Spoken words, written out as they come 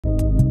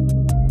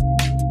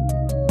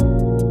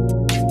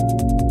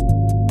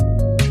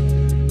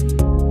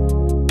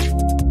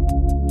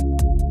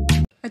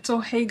Alright, so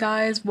hey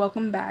guys,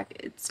 welcome back.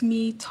 It's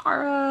me,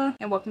 Tara,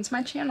 and welcome to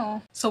my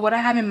channel. So what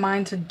I have in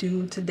mind to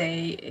do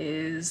today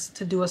is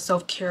to do a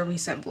self-care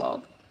recent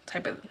vlog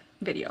type of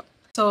video.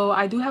 So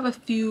I do have a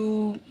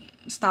few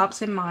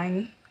stops in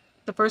mind.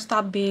 The first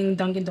stop being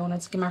Dunkin'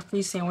 Donuts to get my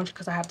free sandwich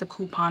because I have the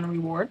coupon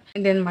reward.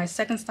 And then my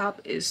second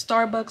stop is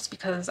Starbucks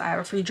because I have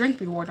a free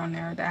drink reward on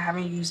there that I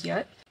haven't used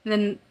yet. And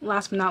then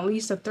last but not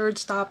least, the third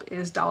stop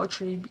is Dollar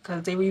Tree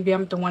because they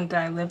revamped the one that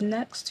I live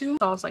next to.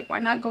 So I was like, why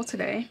not go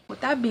today?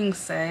 With that being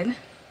said,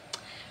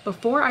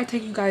 before I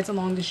take you guys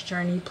along this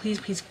journey,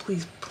 please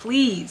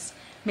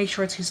make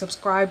sure to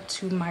subscribe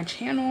to my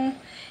channel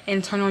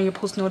and turn on your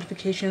post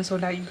notifications so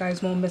that you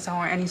guys won't miss out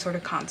on any sort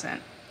of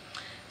content.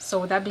 So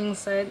with that being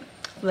said,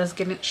 let's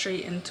get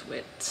straight into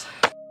it.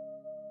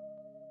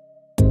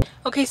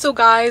 Okay, so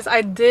guys,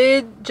 I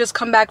did just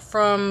come back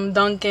from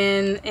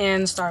Dunkin'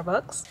 and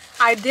Starbucks.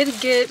 I did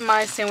get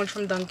my sandwich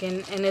from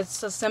Dunkin', and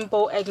it's a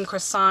simple egg and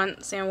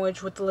croissant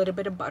sandwich with a little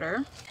bit of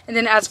butter. And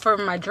then as for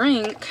my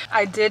drink,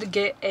 I did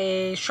get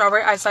a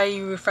strawberry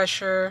acai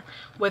refresher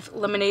with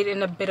lemonade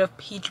and a bit of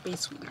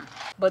peach-based sweetener.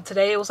 But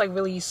today it was like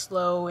really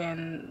slow,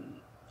 and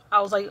I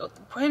was like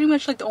pretty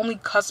much like the only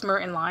customer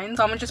in line.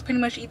 So I'm gonna just pretty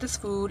much eat this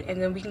food and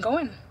then we can go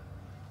in.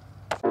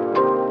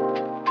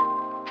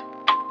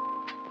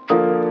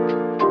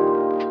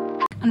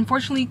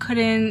 Unfortunately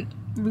couldn't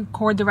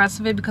record the rest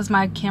of it because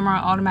my camera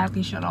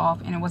automatically shut off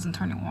and it wasn't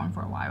turning on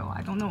for a while.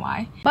 I don't know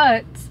why.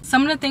 But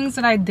some of the things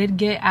that I did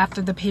get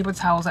after the paper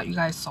towels that you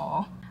guys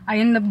saw, I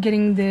ended up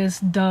getting this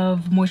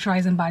Dove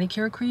moisturizing body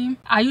care cream.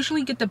 I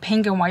usually get the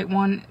pink and white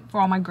one for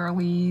all my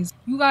girlies.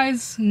 You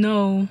guys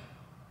know,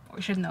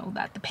 or should know,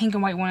 that the pink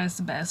and white one is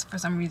the best for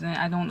some reason.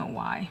 I don't know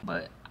why,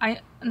 but I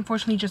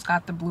unfortunately just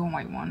got the blue and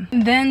white one.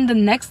 And then the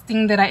next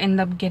thing that I ended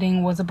up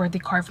getting was a birthday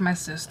card for my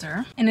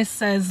sister. And it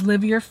says,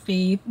 live your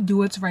faith, do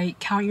what's right,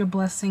 count your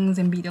blessings,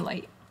 and be the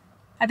light.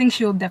 I think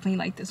she'll definitely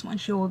like this one.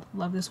 She'll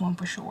love this one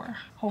for sure.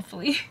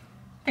 Hopefully.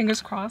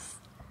 Fingers crossed.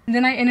 And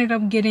then I ended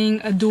up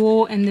getting a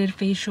dual-ended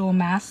facial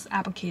mask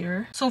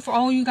applicator. So for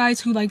all you guys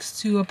who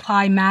likes to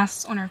apply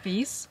masks on our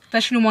face,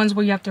 especially the ones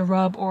where you have to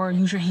rub or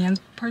use your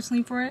hands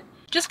personally for it,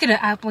 just get an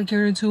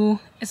applicator tool.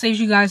 It saves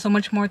you guys so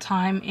much more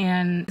time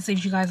and it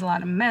saves you guys a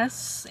lot of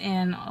mess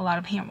and a lot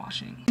of hand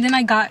washing. And then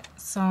I got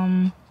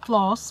some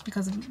floss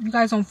because if you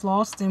guys don't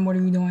floss, then what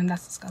are you doing?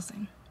 That's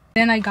disgusting.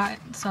 Then I got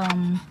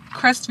some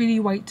Crest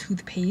 3D white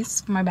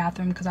toothpaste for my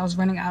bathroom because I was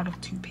running out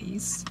of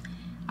toothpaste.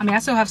 I mean, I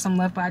still have some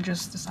left, but I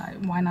just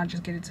decided why not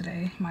just get it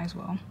today? Might as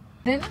well.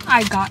 Then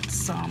I got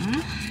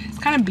some, it's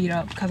kind of beat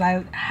up because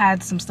I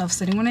had some stuff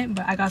sitting on it,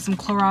 but I got some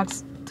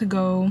Clorox to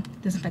go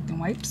disinfecting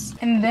wipes.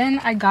 And then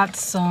I got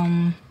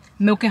some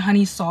milk and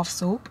honey soft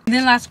soap. And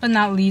then last but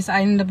not least,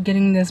 I ended up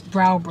getting this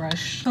brow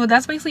brush. So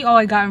that's basically all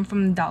I got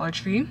from Dollar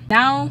Tree.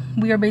 Now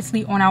we are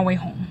basically on our way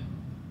home.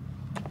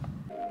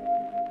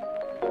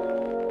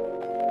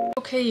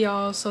 Okay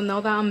y'all, so now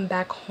that I'm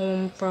back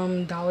home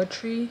from Dollar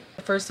Tree,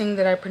 the first thing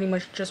that I pretty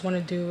much just want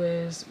to do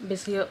is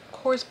basically, of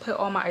course, put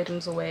all my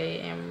items away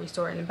and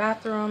restore it in the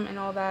bathroom and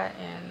all that,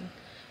 and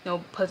you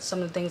know, put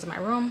some of the things in my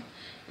room.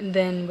 And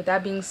then with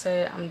that being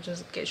said, I'm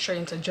just get straight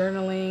into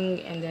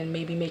journaling and then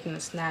maybe making a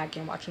snack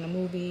and watching a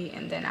movie.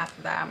 And then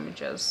after that, I'm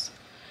just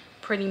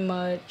pretty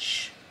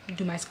much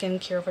do my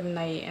skincare for the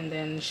night and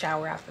then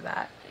shower after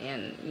that.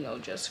 And, you know,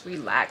 just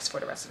relax for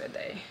the rest of the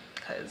day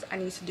because I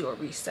need to do a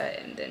reset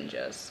and then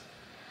just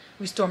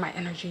restore my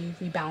energy,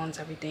 rebalance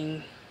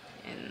everything,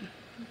 and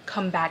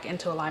come back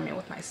into alignment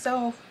with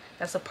myself.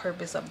 That's the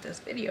purpose of this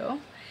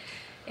video.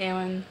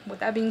 And with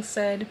that being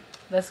said,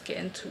 let's get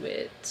into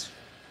it.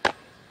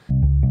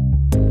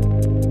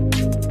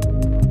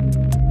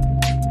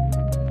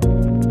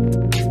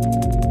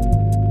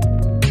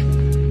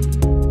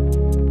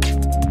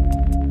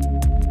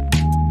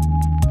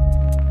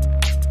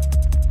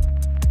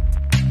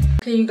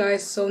 Okay you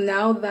guys, so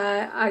now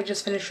that I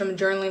just finished from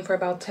journaling for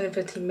about 10 to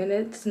 15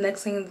 minutes, the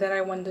next thing that I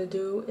wanted to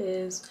do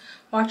is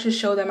watch a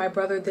show that my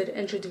brother did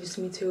introduce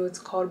me to. It's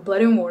called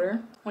Blood and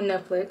Water on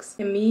Netflix.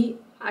 And me,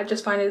 I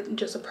just find it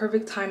just a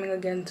perfect timing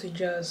again to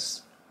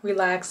just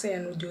relax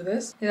and do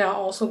this. And I'll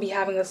also be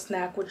having a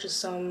snack, which is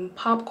some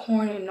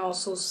popcorn and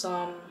also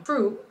some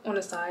fruit on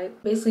the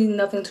side. Basically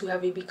nothing too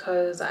heavy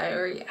because I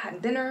already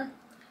had dinner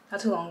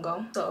not too long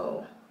ago.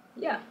 So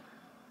yeah.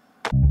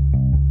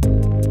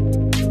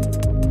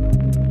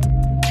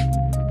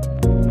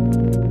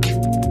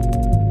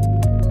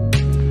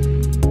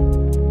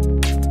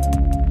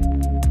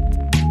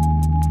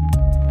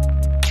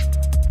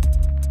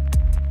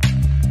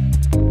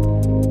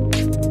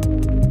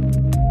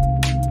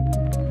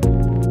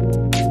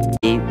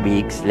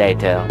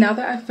 Later. Now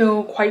that I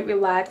feel quite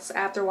relaxed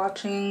after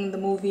watching the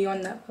movie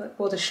on Netflix,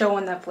 well, the show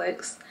on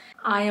Netflix,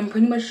 I am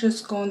pretty much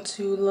just going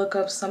to look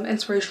up some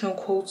inspirational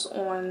quotes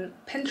on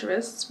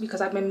Pinterest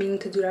because I've been meaning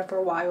to do that for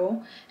a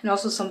while, and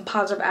also some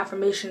positive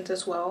affirmations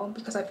as well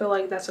because I feel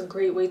like that's a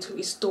great way to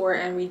restore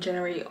and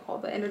regenerate all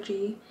the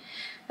energy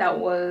that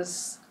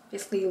was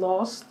basically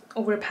lost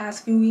over the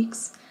past few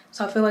weeks.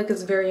 So I feel like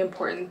it's very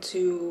important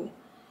to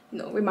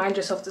remind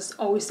yourself to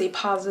always stay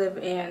positive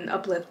and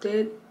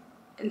uplifted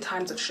in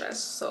times of stress.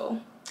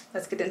 So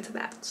let's get into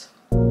that.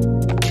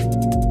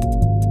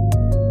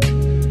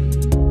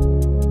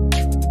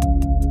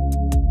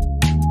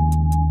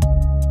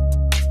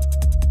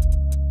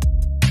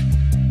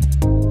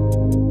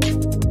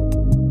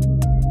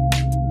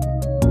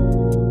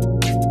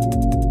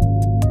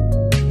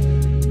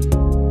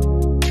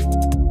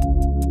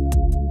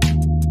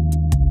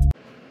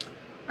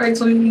 Alright,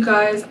 so you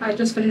guys, I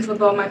just finished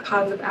with all my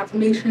positive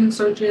affirmation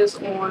searches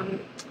on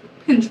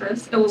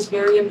Pinterest. It was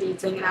very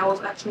amazing, and I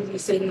was actually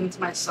saying them to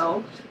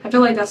myself. I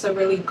feel like that's a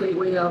really great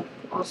way of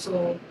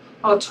also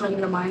altering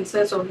your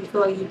mindset. So if you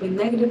feel like you've been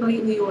negative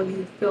lately, or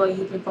you feel like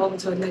you've been falling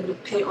into a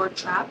negative pit or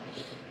trap,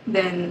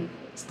 then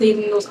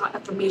stating those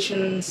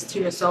affirmations to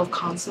yourself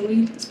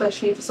constantly,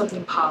 especially for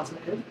something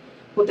positive,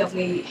 will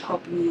definitely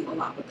help you a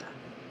lot with that.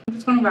 I'm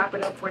just going to wrap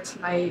it up for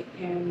tonight,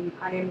 and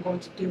I am going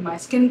to do my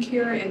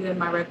skincare and then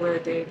my regular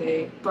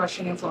day-to-day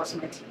brushing and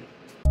flossing my teeth.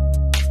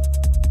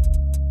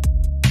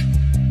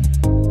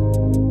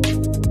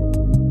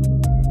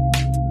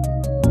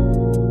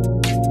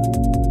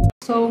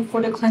 So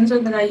for the cleanser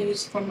that I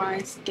use for my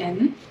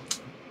skin,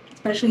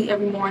 especially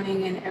every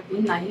morning and every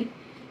night,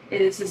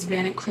 is this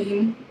Vanna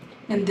cream.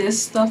 And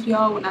this stuff,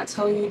 y'all, when I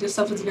tell you, this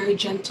stuff is very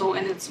gentle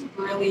and it's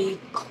really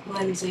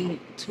cleansing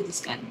to the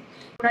skin.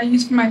 What I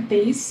use for my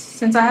face,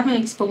 since I haven't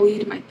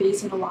exfoliated my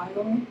face in a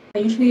while, I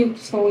usually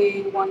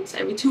exfoliate once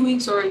every 2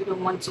 weeks or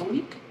even once a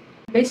week.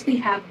 I basically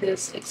have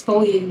this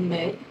exfoliating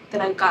mitt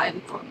that I've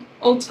gotten from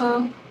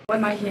Ulta.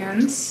 Wet my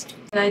hands,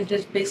 and I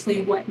just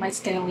basically wet my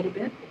skin a little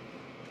bit,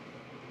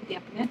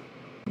 dampen it.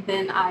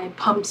 Then I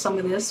pump some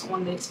of this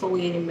on the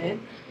exfoliating mitt.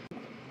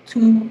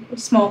 2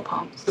 small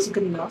pumps is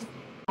good enough.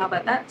 Now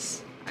that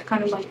that's, I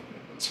kind of like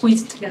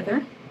squeeze it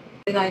together.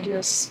 Then I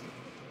just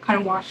kind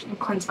of wash and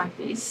cleanse my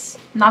face.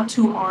 Not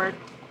too hard,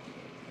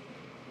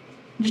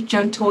 just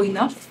gentle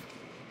enough.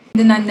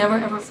 And then I never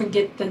ever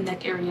forget the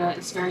neck area.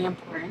 It's very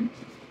important.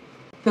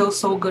 Feels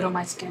so good on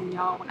my skin,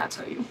 y'all, when I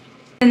tell you.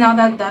 And now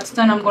that that's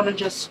done, I'm gonna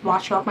just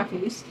wash off my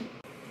face.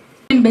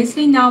 And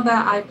basically now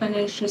that I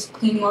finished just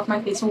cleaning off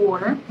my face with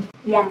water,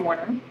 warm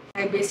water,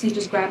 I basically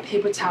just grab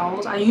paper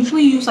towels. I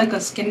usually use like a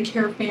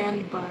skincare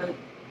fan, but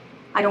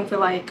I don't feel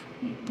like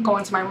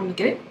going to my room to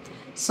get it.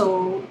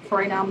 So for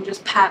right now, I'm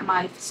just pat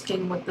my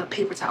skin with the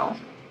paper towel.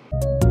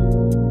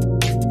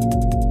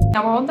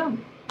 Now we're all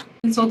done.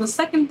 And so the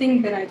second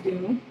thing that I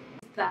do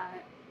is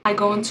that I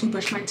go into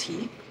brush my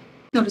teeth.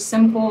 The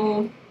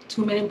simple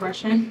 2-minute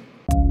brushing.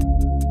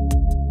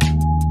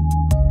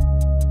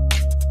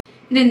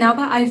 And then now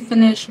that I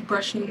finished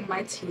brushing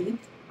my teeth,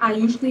 I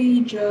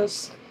usually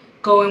just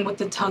go in with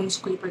the tongue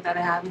scraper that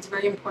I have. It's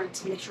very important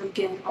to make sure you're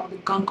getting all the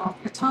gunk off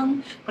your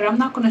tongue. But I'm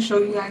not going to show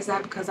you guys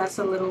that because that's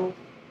a little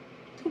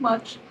too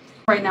much.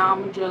 Right now,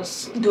 I'm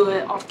just do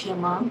it off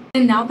camera.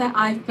 And now that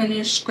I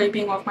finished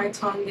scraping off my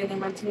tongue and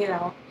then rinsing it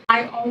out,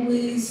 I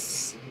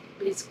always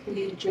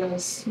basically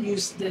just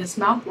use this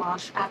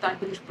mouthwash after I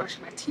finish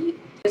brushing my teeth.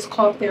 It's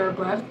called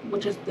TheraBreath,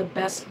 which is the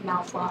best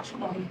mouthwash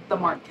on the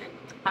market.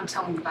 I'm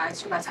telling you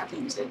guys have to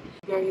use it.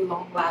 Very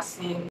long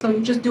lasting. So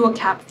you just do a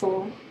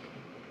capful,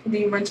 and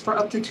then you rinse for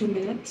up to 2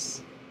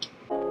 minutes.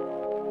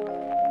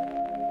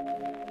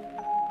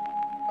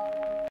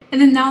 And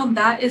then now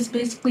that is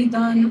basically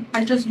done,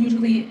 I just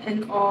usually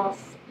end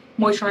off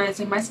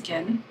moisturizing my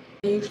skin.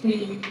 I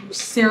usually use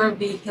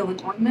CeraVe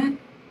Healing Ointment.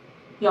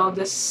 Y'all,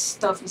 this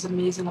stuff is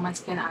amazing on my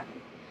skin.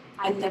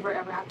 I never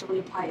ever have to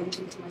reapply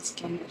anything to my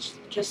skin. It's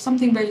just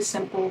something very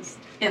simple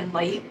and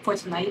light for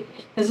tonight.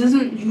 This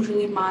isn't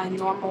usually my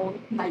normal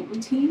night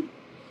routine,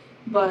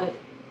 but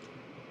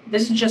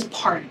this is just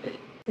part of it.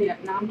 So yeah,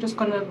 now I'm just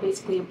gonna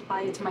basically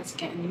apply it to my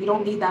skin. You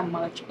don't need that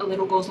much. A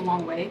little goes a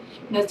long way.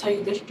 And I'll tell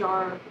you, this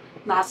jar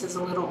lasts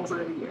a little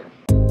over a year.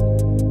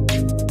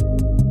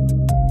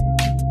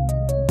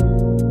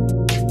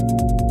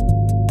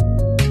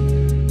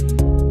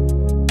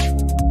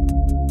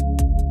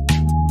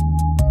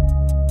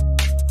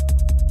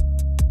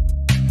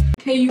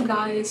 Okay, you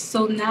guys,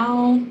 so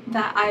now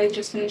that I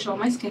just finished all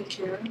my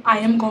skincare, I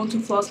am going to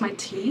floss my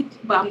teeth,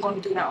 but I'm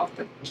going to do that off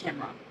the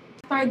camera.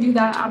 After I do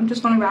that, I'm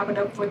just going to wrap it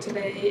up for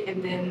today,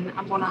 and then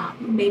I'm going to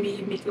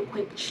maybe make a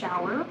quick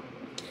shower,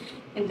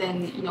 and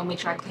then, you know, make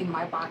sure I clean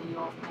my body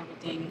off and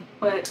everything.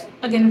 But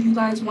again, if you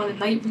guys want a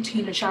night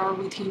routine, a shower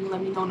routine,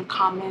 let me know in the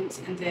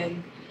comments, and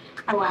then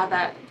I will have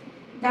that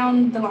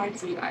down the line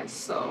for you guys.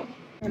 So,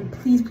 and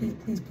please, please,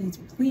 please, please,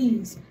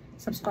 please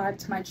subscribe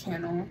to my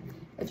channel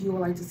if you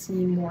would like to see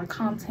more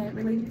content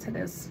related to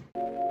this.